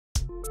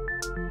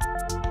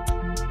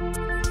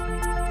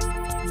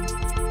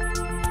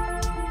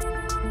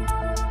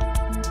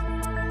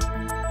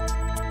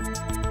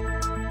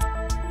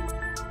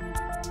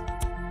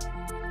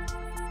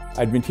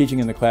I'd been teaching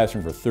in the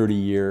classroom for 30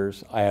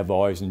 years. I have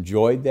always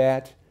enjoyed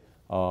that,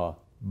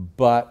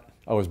 but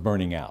I was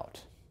burning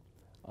out.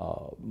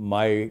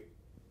 My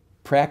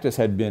practice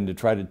had been to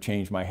try to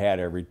change my hat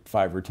every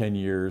 5 or 10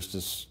 years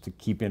just to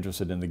keep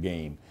interested in the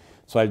game.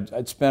 So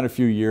I'd spent a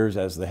few years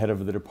as the head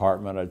of the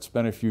department. I'd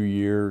spent a few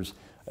years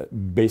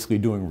basically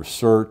doing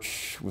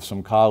research with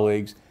some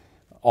colleagues,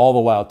 all the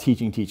while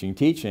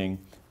teaching.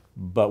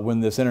 But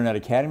when this Internet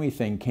Academy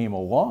thing came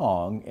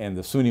along and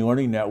the SUNY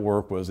Learning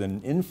Network was in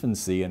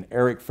infancy, and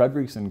Eric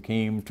Fredrickson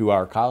came to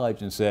our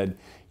college and said,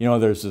 you know,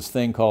 there's this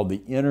thing called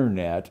the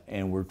Internet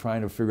and we're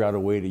trying to figure out a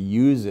way to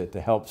use it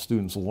to help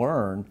students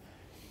learn.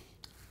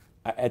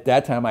 At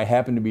that time, I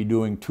happened to be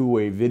doing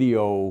two-way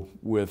video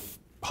with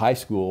high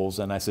schools,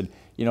 and I said,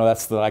 you know,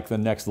 that's like the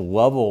next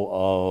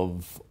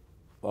level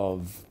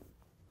of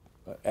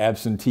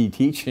absentee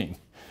teaching,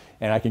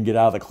 and I can get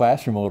out of the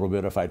classroom a little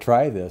bit if I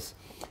try this.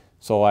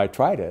 So I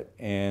tried it,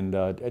 and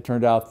it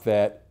turned out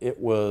that it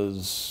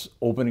was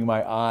opening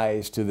my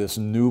eyes to this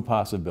new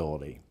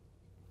possibility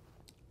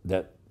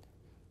that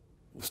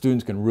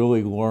students can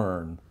really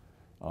learn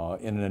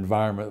in an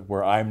environment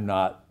where I'm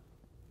not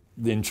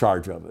in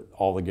charge of it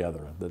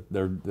altogether, that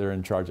they're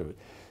in charge of it.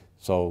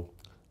 So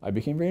I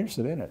became very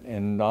interested in it.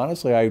 And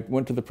honestly, I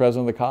went to the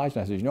president of the college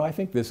and I said, you know, I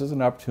think this is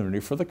an opportunity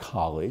for the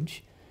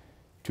college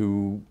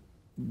to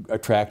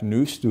attract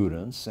new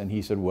students. And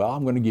he said, well,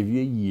 I'm going to give you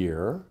a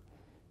year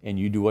and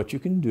you do what you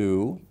can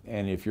do.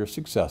 And if you're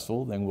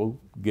successful, then we'll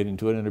get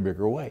into it in a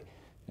bigger way.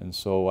 And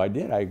so I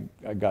did. I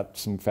got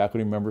some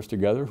faculty members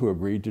together who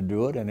agreed to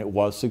do it, and it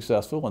was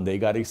successful, and they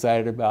got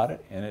excited about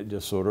it, and it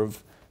just sort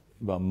of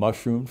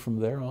mushroomed from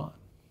there on.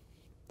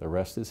 The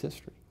rest is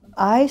history.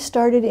 I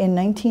started in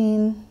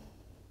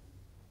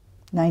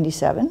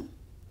 1997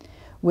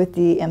 with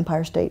the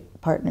Empire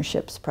State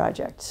Partnerships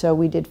project. So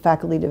we did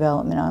faculty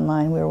development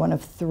online. We were one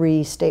of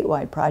 3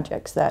 statewide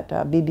projects that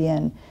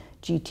BBN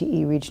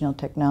GTE Regional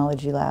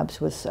Technology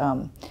Labs was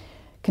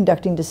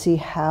conducting to see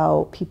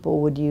how people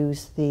would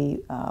use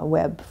the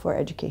web for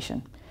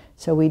education.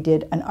 So we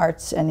did an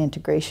arts and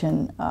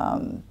integration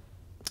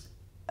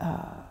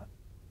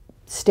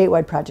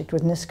statewide project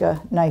with NISCA,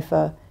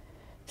 NIFA,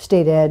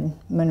 State Ed,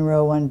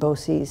 Monroe, and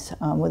BOCES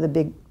with a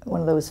big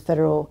one of those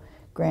federal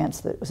grants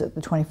that was at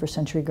the 21st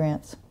Century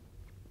Grants.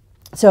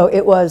 So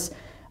it was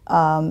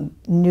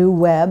new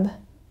web,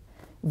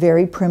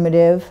 very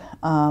primitive.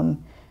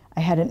 I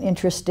had an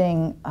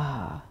interesting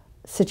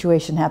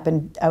situation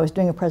happen. I was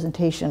doing a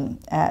presentation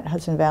at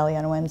Hudson Valley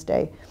on a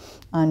Wednesday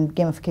on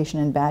gamification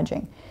and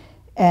badging.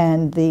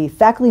 And the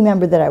faculty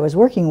member that I was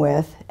working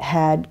with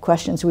had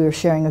questions. We were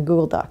sharing a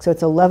Google Doc. So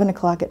it's 11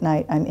 o'clock at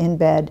night, I'm in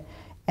bed,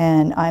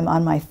 and I'm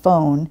on my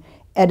phone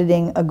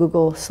editing a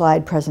Google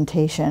slide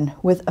presentation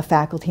with a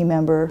faculty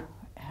member.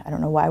 I don't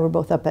know why we're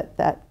both up at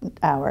that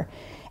hour.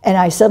 And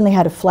I suddenly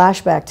had a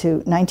flashback to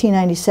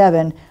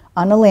 1997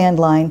 on a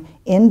landline,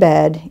 in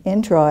bed,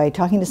 in Troy,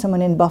 talking to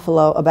someone in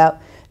Buffalo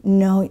about,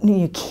 no,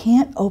 you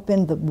can't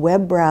open the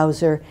web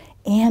browser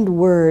and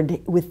Word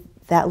with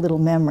that little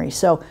memory.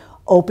 So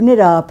open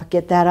it up,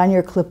 get that on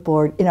your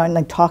clipboard, you know, and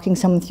like talking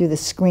someone through the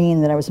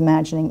screen that I was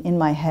imagining in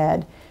my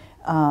head,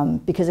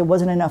 because there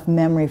wasn't enough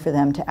memory for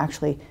them to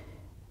actually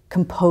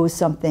compose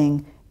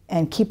something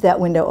and keep that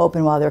window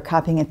open while they're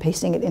copying and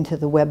pasting it into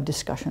the web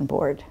discussion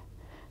board.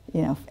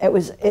 You know,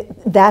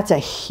 that's a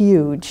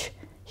huge,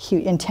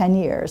 in 10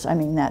 years, I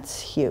mean, that's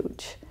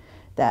huge.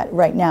 That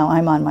right now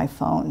I'm on my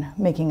phone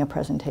making a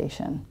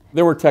presentation.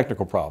 There were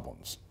technical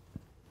problems.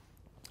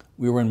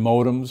 We were in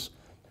modems,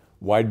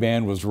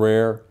 wideband was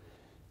rare.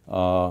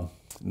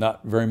 Not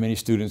very many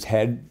students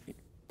had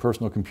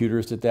personal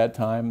computers at that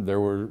time.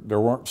 There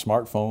weren't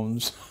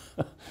smartphones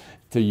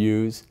to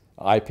use.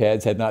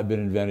 iPads had not been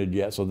invented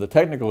yet. So the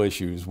technical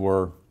issues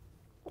were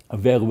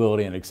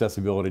availability and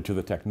accessibility to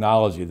the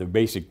technology, the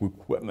basic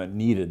equipment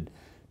needed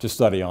to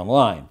study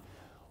online.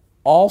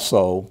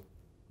 Also,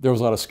 there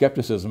was a lot of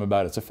skepticism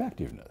about its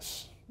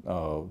effectiveness.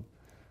 A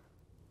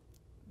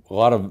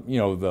lot of, you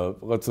know,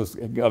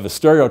 the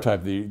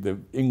stereotype, the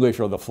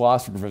English or the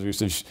philosophy professor who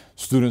says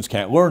students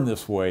can't learn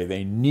this way.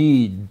 They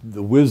need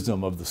the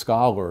wisdom of the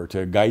scholar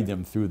to guide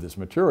them through this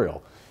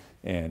material.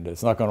 And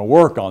it's not going to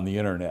work on the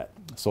internet.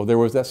 So there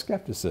was that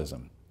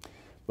skepticism.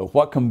 But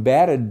what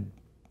combated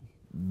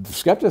the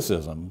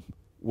skepticism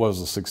was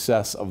the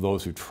success of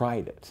those who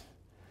tried it.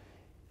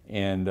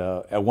 And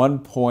at one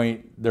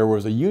point, there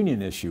was a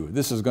union issue.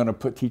 This is going to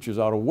put teachers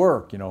out of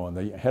work, you know, and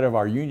the head of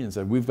our union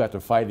said, we've got to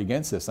fight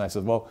against this. And I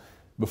said, well,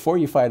 before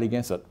you fight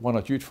against it, why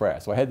don't you try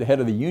it? So I had the head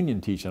of the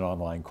union teach an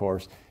online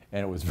course,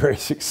 and it was very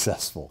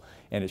successful.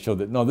 And it showed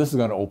that, no, this is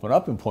going to open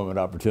up employment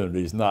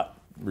opportunities, not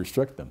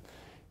restrict them.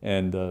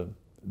 And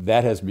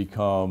that has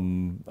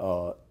become,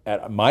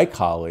 at my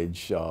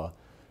college,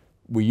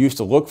 we used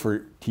to look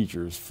for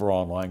teachers for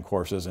online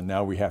courses, and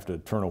now we have to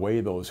turn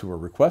away those who are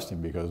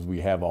requesting because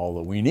we have all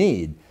that we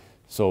need.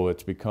 So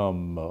it's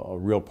become a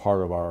real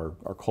part of our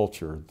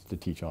culture to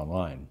teach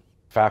online.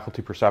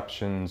 Faculty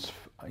perceptions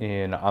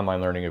in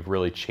online learning have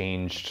really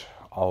changed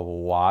a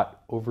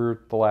lot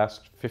over the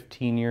last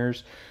 15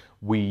 years.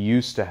 We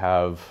used to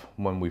have,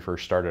 when we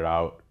first started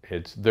out,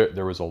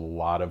 there was a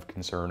lot of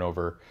concern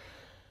over,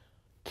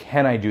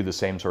 can I do the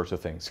same sorts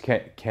of things?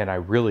 Can I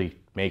really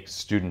make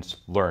students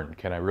learn?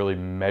 Can I really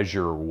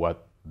measure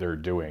what they're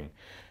doing?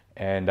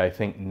 And I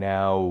think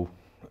now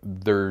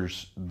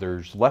there's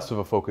less of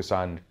a focus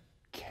on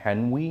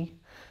can we,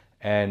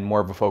 and more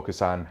of a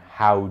focus on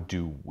how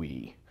do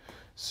we.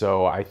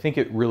 So I think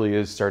it really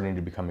is starting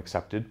to become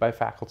accepted by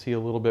faculty a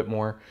little bit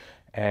more.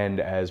 And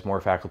as more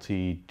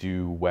faculty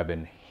do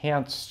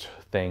web-enhanced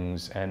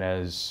things, and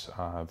as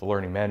the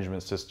learning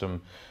management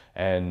system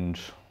and,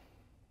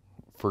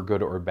 for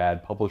good or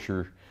bad,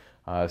 publisher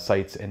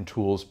sites and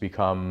tools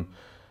become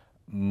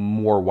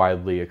more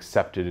widely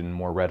accepted and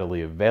more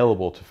readily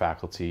available to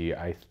faculty,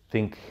 I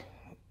think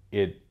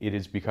it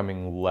is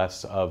becoming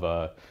less of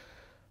a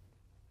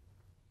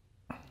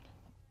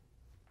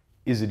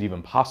is it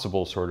even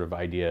possible sort of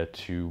idea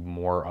to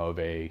more of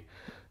a,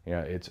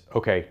 it's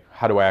okay,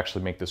 how do I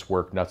actually make this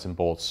work, nuts and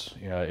bolts?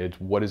 It's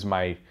what is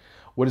my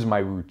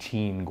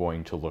routine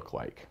going to look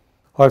like?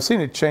 Well, I've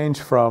seen it change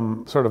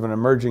from sort of an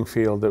emerging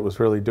field that was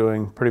really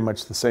doing pretty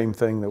much the same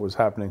thing that was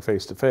happening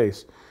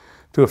face-to-face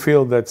to a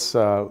field that's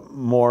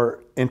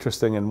more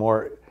interesting and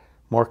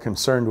more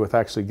concerned with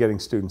actually getting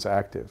students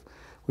active.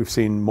 We've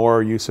seen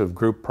more use of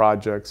group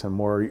projects and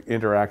more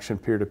interaction,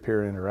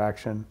 peer-to-peer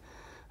interaction.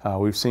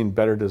 We've seen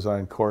better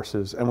designed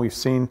courses, and we've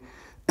seen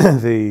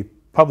the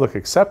public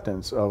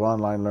acceptance of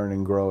online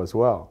learning grow as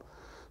well.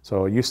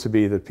 So it used to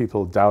be that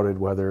people doubted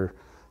whether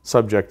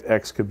subject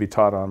X could be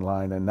taught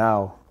online, and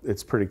now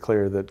it's pretty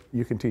clear that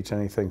you can teach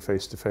anything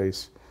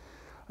face-to-face,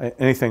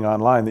 anything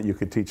online that you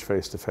could teach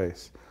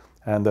face-to-face,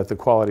 and that the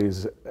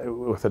qualities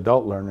with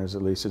adult learners,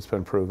 at least it's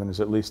been proven, is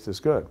at least as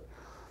good.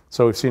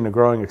 So we've seen a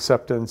growing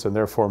acceptance, and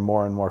therefore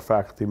more and more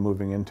faculty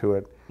moving into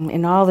it.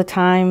 In all the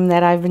time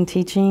that I've been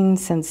teaching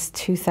since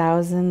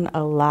 2000,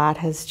 a lot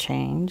has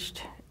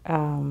changed.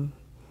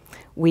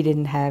 We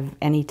didn't have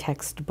any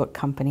textbook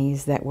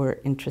companies that were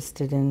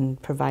interested in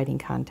providing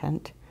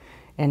content,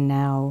 and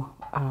now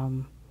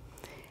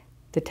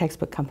the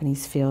textbook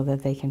companies feel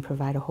that they can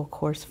provide a whole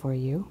course for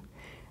you.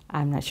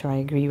 I'm not sure I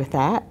agree with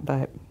that,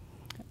 but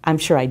I'm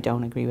sure I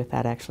don't agree with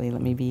that, actually.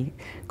 Let me be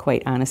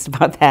quite honest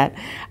about that.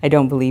 I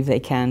don't believe they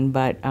can,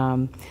 but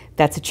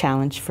that's a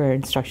challenge for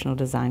instructional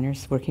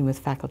designers working with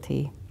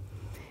faculty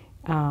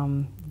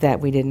that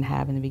we didn't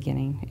have in the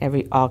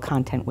beginning. All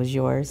content was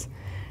yours.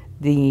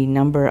 The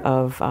number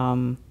of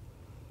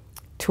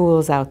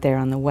tools out there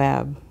on the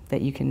web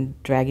that you can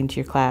drag into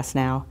your class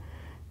now,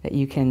 that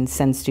you can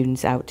send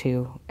students out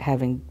to,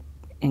 having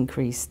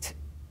increased,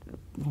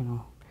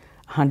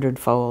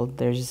 100-fold.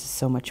 There's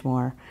so much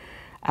more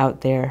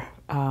out there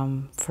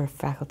for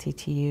faculty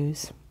to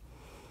use.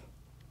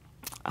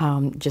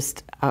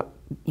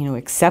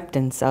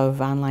 Acceptance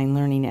of online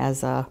learning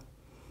as a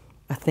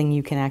thing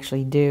you can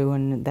actually do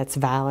and that's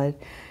valid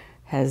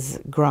has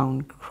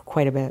grown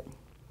quite a bit.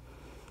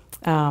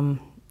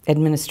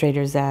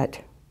 Administrators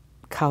at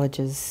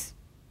colleges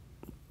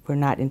were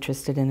not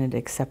interested in it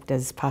except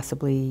as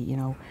possibly,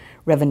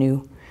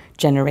 revenue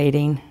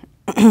generating.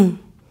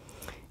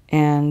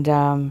 And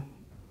a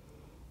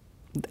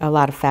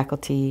lot of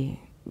faculty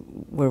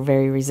were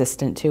very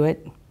resistant to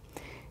it.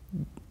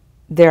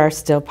 There are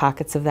still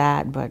pockets of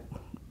that, but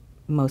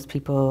most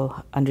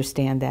people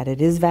understand that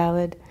it is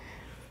valid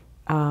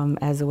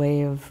as a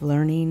way of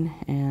learning,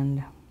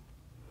 and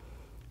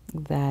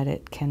that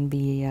it can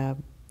be a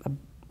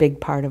big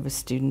part of a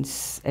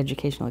student's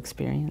educational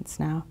experience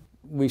now.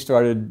 We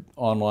started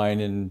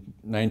online in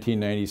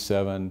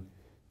 1997,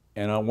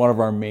 and one of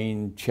our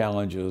main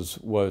challenges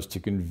was to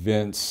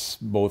convince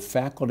both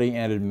faculty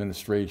and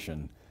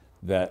administration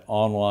that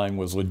online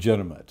was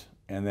legitimate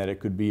and that it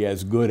could be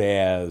as good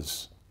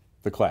as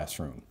the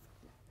classroom.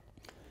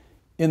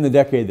 In the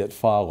decade that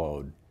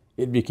followed,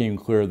 it became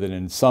clear that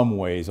in some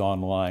ways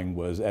online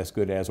was as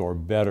good as or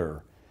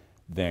better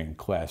than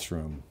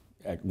classroom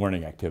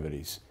learning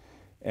activities.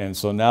 And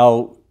so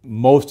now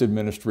most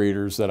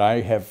administrators that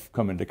I have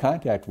come into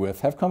contact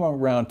with have come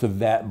around to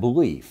that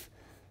belief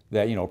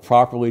that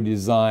properly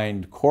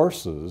designed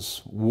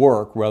courses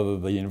work whether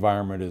the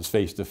environment is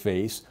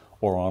face-to-face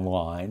or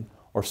online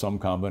or some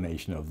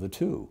combination of the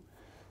two.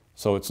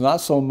 So it's not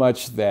so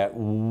much that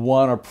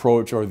one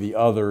approach or the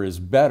other is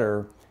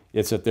better,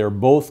 it's that they're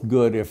both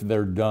good if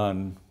they're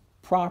done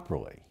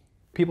properly.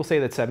 People say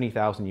that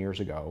 70,000 years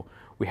ago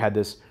we had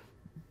this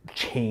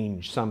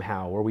change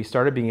somehow where we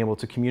started being able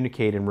to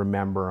communicate and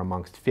remember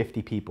amongst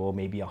 50 people,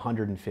 maybe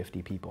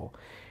 150 people.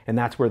 And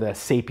that's where the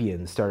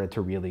sapiens started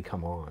to really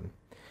come on.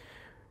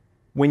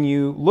 When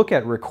you look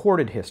at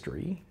recorded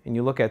history and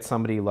you look at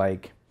somebody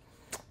like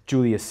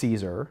Julius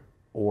Caesar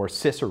or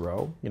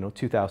Cicero,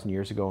 2,000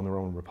 years ago in the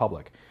Roman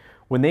Republic,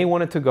 when they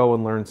wanted to go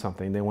and learn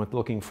something, they went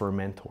looking for a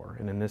mentor.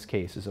 And in this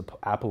case, is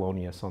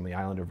Apollonius on the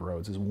island of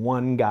Rhodes is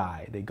one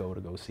guy they go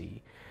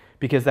see.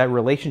 Because that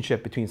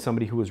relationship between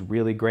somebody who was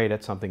really great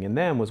at something and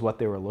them was what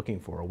they were looking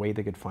for, a way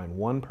they could find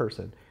one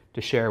person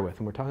to share with.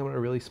 And we're talking about a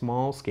really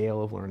small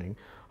scale of learning,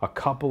 a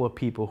couple of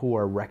people who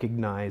are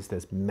recognized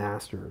as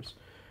masters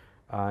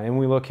And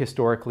we look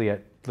historically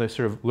at the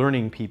sort of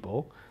learning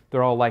people,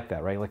 they're all like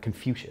that, right? Like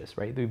Confucius,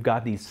 right? We've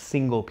got these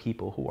single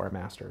people who are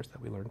masters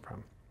that we learn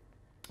from.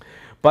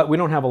 But we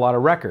don't have a lot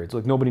of records.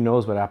 Like nobody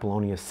knows what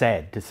Apollonius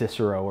said to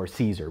Cicero or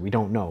Caesar. We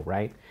don't know,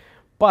 right?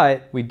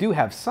 But we do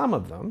have some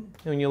of them.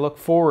 And when you look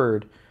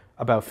forward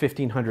about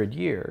 1,500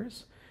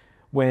 years,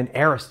 when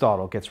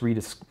Aristotle gets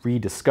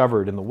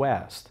rediscovered in the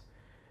West,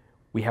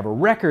 we have a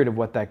record of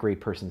what that great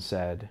person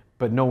said,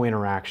 but no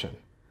interaction.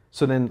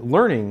 So then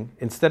learning,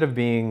 instead of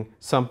being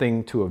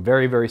something to a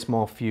very, very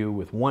small few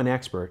with one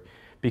expert,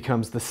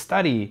 becomes the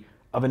study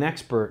of an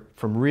expert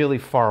from really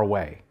far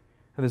away.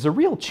 And there's a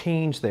real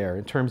change there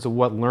in terms of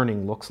what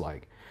learning looks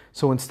like.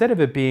 So instead of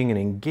it being an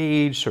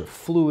engaged, sort of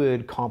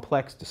fluid,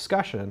 complex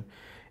discussion,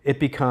 it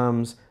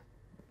becomes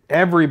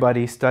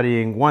everybody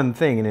studying one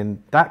thing. And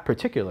in that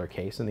particular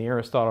case, in the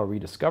Aristotle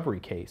rediscovery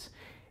case,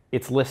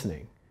 it's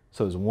listening.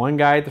 So there's one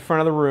guy at the front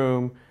of the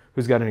room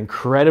who's got an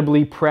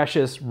incredibly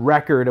precious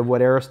record of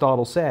what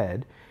Aristotle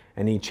said,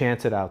 and he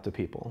chants it out to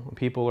people. And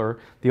people are,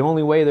 the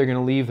only way they're going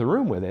to leave the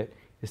room with it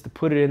is to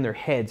put it in their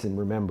heads and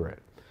remember it.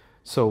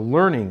 So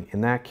learning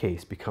in that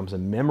case becomes a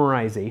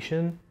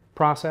memorization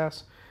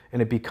process,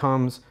 and it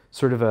becomes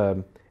sort of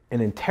an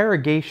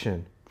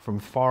interrogation from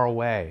far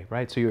away,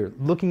 right? So you're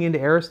looking into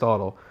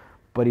Aristotle,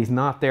 but he's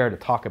not there to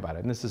talk about it.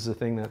 And this is the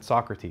thing that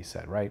Socrates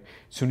said, right?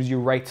 As soon as you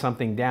write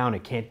something down,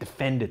 it can't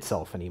defend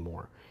itself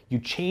anymore. You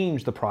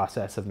change the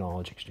process of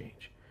knowledge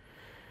exchange.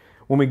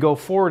 When we go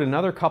forward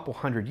another couple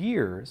hundred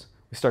years,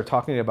 we start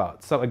talking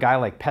about a guy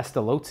like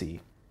Pestalozzi,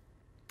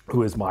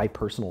 who is my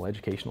personal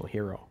educational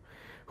hero,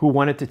 who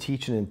wanted to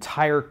teach an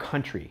entire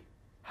country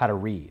how to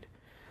read.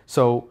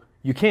 So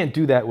you can't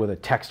do that with a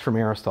text from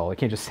Aristotle. You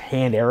can't just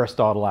hand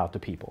Aristotle out to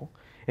people.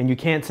 And you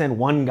can't send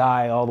one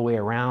guy all the way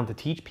around to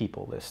teach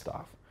people this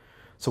stuff.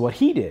 So what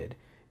he did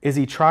is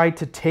he tried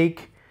to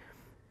take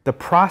the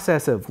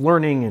process of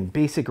learning and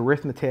basic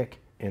arithmetic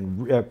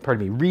and,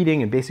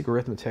 reading and basic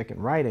arithmetic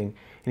and writing,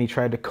 and he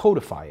tried to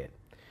codify it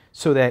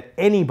so that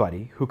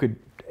anybody who could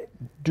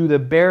do the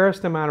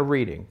barest amount of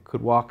reading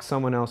could walk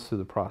someone else through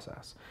the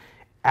process.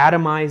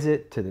 Atomize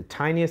it to the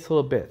tiniest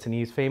little bits. And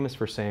he's famous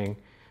for saying,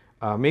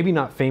 maybe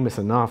not famous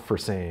enough for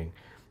saying,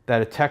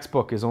 that a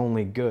textbook is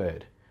only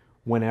good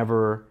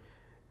whenever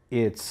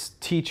its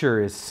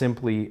teacher is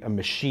simply a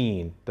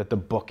machine that the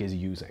book is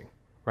using,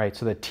 right?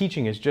 So that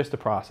teaching is just a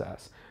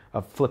process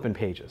of flipping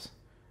pages,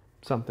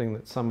 something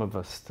that some of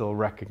us still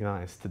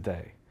recognize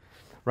today,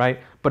 right?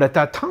 But at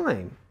that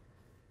time,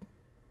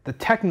 the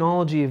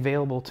technology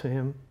available to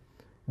him,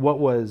 what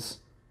was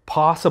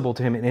possible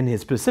to him, and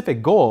his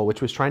specific goal,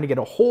 which was trying to get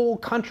a whole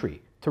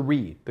country to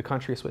read, the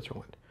country of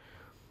Switzerland,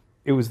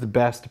 it was the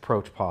best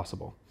approach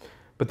possible.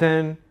 But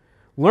then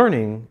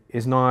learning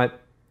is not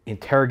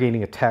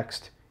interrogating a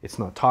text, it's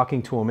not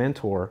talking to a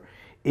mentor,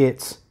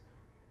 it's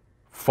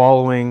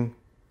following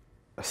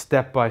a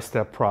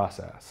step-by-step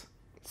process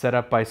set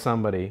up by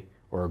somebody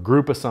or a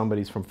group of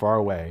somebodies from far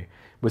away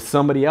with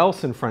somebody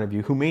else in front of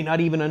you who may not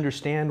even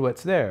understand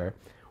what's there,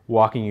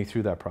 walking you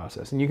through that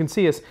process. And you can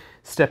see us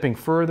stepping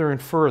further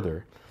and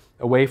further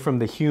away from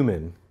the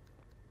human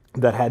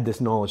that had this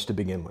knowledge to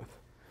begin with.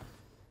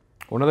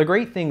 One of the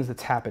great things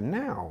that's happened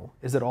now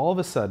is that all of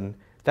a sudden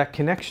that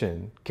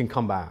connection can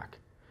come back.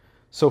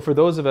 So for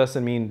those of us, I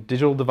mean,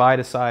 digital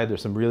divide aside,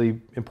 there's some really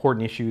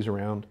important issues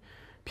around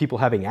people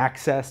having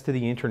access to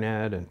the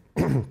internet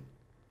and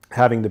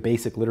having the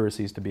basic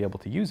literacies to be able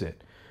to use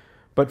it.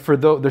 But for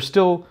there's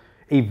still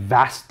a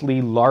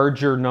vastly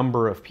larger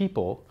number of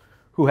people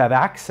who have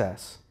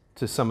access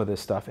to some of this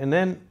stuff and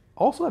then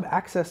also have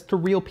access to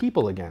real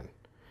people again.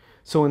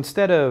 So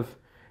instead of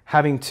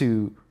having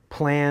to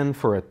plan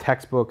for a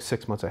textbook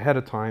 6 months ahead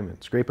of time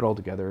and scrape it all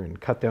together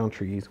and cut down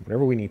trees,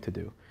 whatever we need to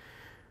do,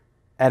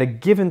 at a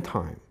given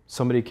time,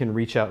 somebody can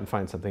reach out and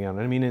find something out.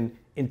 I mean,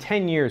 in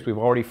 10 years, we've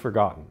already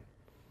forgotten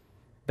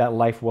that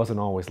life wasn't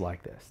always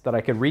like this, that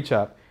I could reach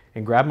up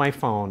and grab my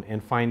phone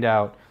and find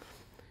out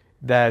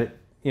that,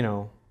 you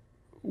know,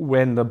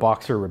 when the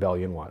Boxer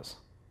Rebellion was,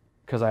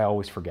 because I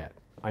always forget.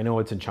 I know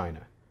it's in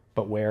China,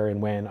 but where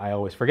and when, I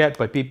always forget,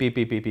 but beep, beep,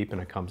 beep, beep, beep,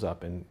 and it comes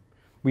up, and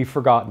we've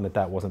forgotten that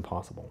that wasn't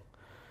possible.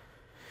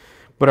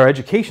 But our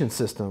education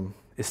system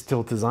is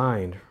still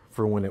designed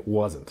for when it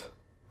wasn't,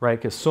 right?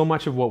 Because so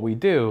much of what we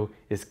do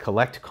is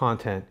collect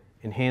content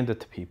and hand it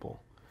to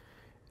people.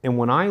 And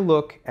when I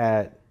look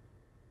at,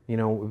 you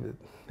know,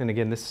 and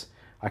again,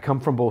 I come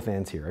from both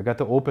ends here. I got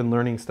the open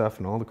learning stuff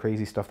and all the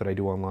crazy stuff that I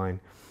do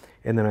online,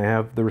 and then I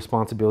have the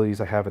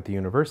responsibilities I have at the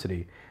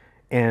university.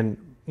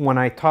 And when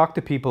I talk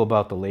to people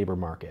about the labor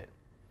market,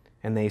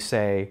 and they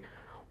say,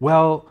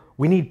 well,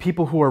 we need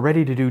people who are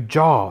ready to do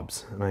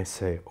jobs. And I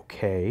say,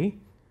 okay,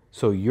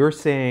 so you're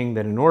saying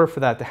that in order for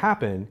that to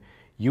happen,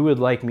 you would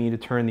like me to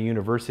turn the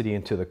university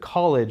into the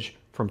college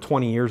from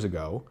 20 years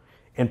ago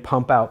and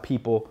pump out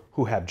people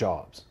who have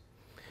jobs.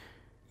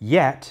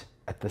 Yet,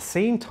 at the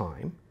same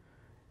time,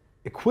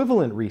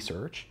 equivalent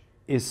research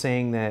is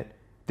saying that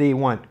they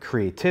want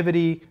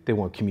creativity, they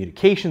want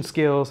communication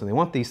skills, and they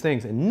want these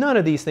things. And none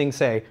of these things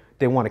say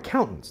they want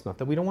accountants. Not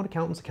that we don't want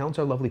accountants. Accountants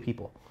are lovely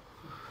people.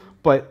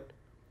 But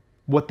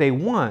what they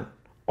want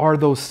are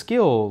those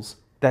skills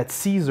that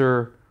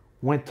Caesar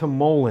went to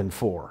Molin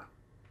for,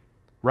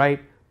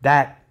 right?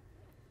 That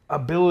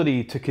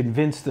ability to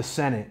convince the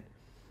Senate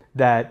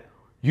that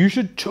you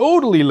should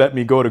totally let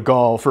me go to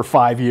Gaul for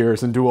 5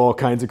 years and do all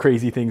kinds of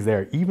crazy things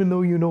there, even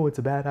though you know it's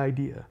a bad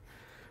idea,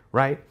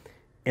 right?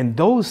 And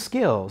those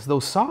skills,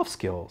 those soft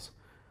skills,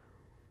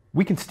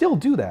 we can still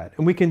do that.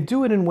 And we can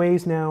do it in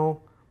ways now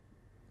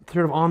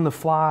sort of on the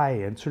fly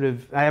and sort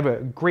of, I have a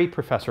great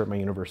professor at my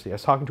university. I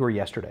was talking to her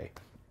yesterday.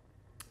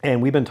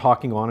 And we've been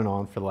talking on and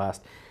on for the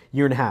last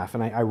year and a half.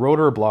 And I wrote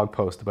her a blog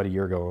post about a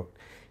year ago,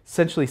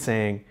 essentially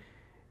saying,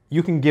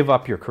 you can give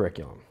up your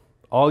curriculum.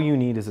 All you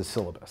need is a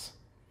syllabus.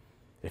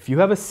 If you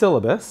have a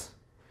syllabus,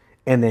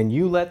 and then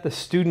you let the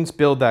students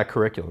build that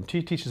curriculum,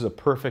 she teaches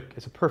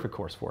it's a perfect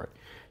course for it.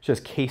 She has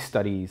case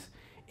studies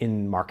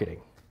in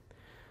marketing.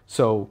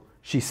 So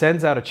she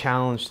sends out a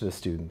challenge to the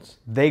students.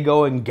 They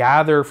go and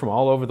gather from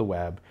all over the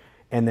web,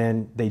 and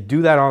then they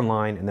do that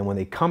online, and then when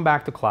they come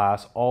back to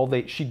class,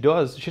 she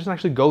doesn't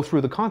actually go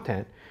through the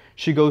content,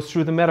 she goes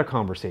through the meta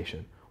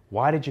conversation.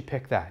 Why did you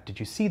pick that? Did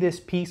you see this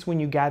piece when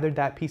you gathered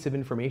that piece of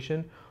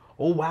information?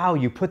 Oh wow,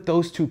 you put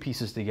those two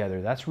pieces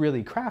together. That's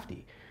really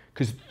crafty.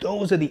 Because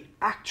those are the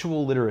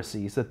actual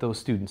literacies that those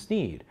students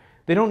need.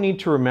 They don't need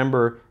to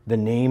remember the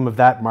name of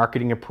that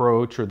marketing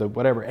approach or the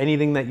whatever,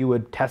 anything that you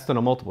would test on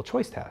a multiple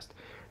choice test.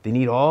 They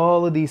need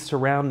all of these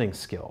surrounding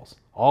skills,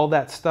 all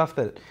that stuff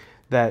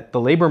that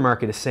the labor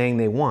market is saying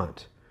they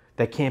want,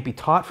 that can't be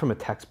taught from a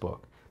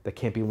textbook, that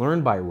can't be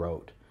learned by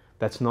rote,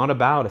 that's not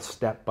about a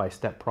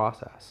step-by-step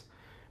process.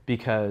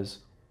 Because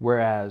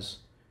whereas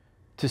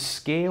to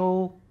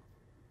scale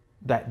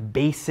that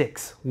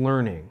basics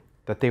learning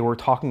that they were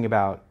talking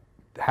about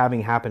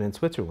having happen in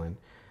Switzerland,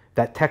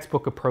 that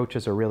textbook approach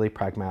is a really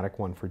pragmatic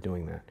one for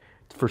doing that,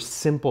 for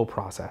simple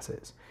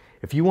processes.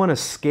 If you want to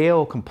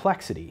scale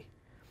complexity,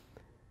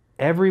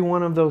 every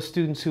one of those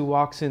students who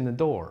walks in the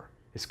door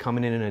is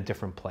coming in a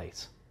different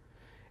place.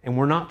 And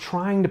we're not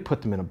trying to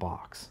put them in a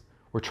box.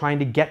 We're trying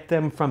to get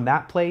them from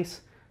that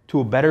place to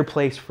a better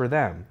place for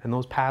them. And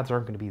those paths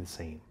aren't going to be the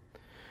same.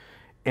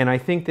 And I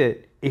think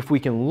that if we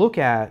can look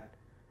at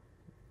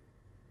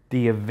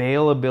the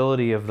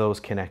availability of those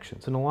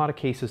connections, in a lot of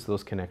cases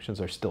those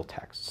connections are still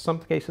text. Some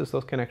cases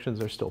those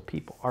connections are still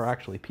people, are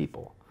actually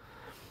people.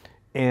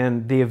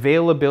 And the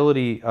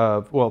availability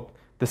of, well,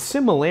 the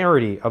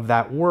similarity of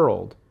that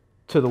world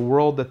to the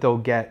world that they'll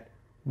get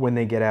when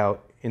they get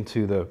out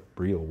into the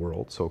real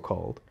world,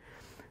 so-called,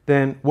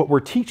 then what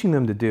we're teaching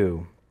them to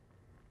do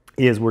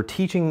is we're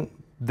teaching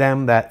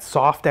them that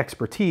soft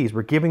expertise,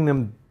 we're giving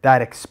them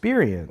that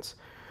experience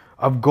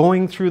of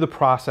going through the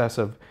process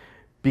of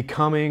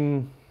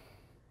becoming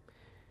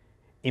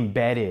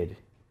embedded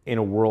in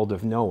a world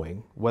of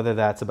knowing, whether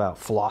that's about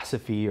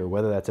philosophy or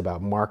whether that's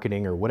about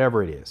marketing or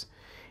whatever it is,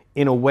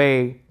 in a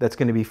way that's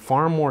going to be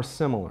far more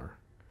similar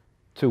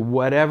to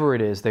whatever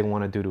it is they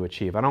want to do to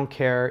achieve. I don't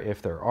care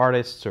if they're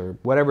artists or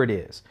whatever it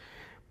is,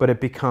 but it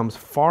becomes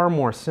far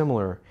more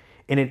similar,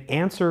 and it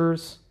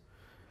answers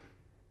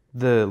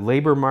the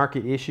labor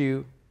market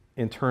issue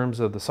in terms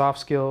of the soft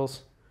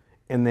skills,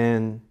 and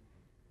then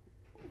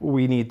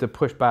we need to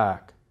push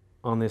back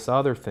on this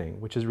other thing,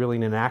 which is really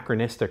an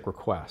anachronistic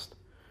request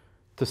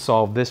to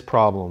solve this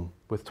problem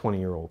with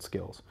 20-year-old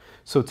skills.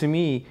 So to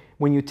me,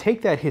 when you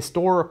take that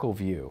historical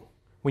view,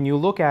 when you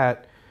look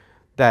at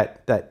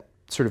that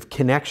sort of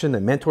connection, the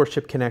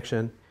mentorship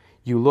connection,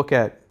 you look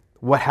at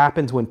what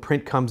happens when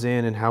print comes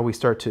in and how we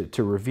start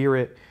to revere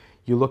it,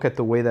 you look at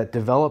the way that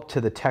developed to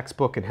the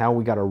textbook and how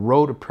we got a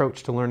rote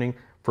approach to learning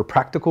for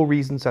practical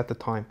reasons at the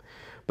time.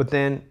 But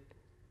then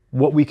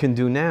what we can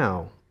do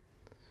now,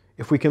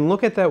 if we can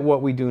look at that,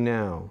 what we do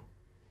now,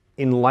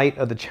 in light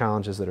of the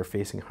challenges that are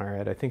facing higher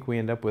ed, I think we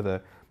end up with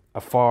a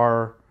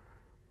far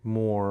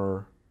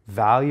more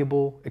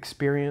valuable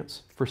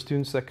experience for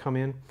students that come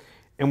in.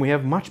 And we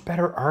have much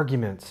better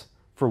arguments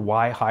for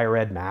why higher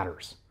ed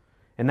matters.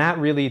 And that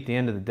really, at the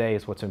end of the day,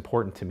 is what's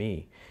important to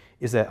me,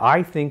 is that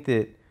I think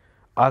that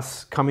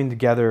us coming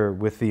together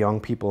with the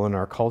young people in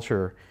our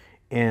culture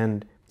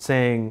and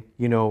saying,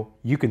 you know,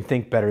 you can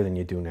think better than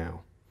you do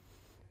now,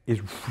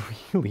 is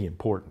really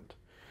important.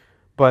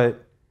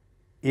 But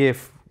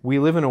if we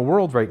live in a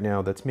world right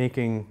now that's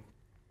making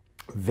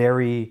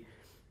very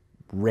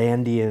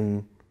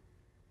Randian,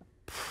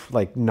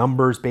 like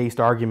numbers-based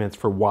arguments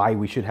for why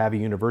we should have a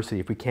university,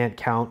 if we can't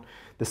count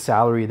the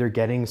salary they're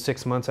getting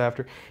 6 months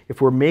after,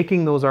 if we're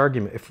making those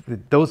arguments,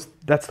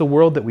 that's the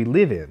world that we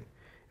live in,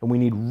 and we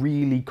need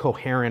really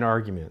coherent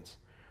arguments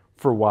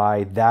for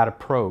why that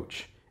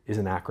approach is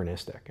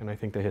anachronistic. And I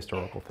think the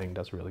historical thing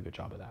does a really good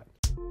job of that.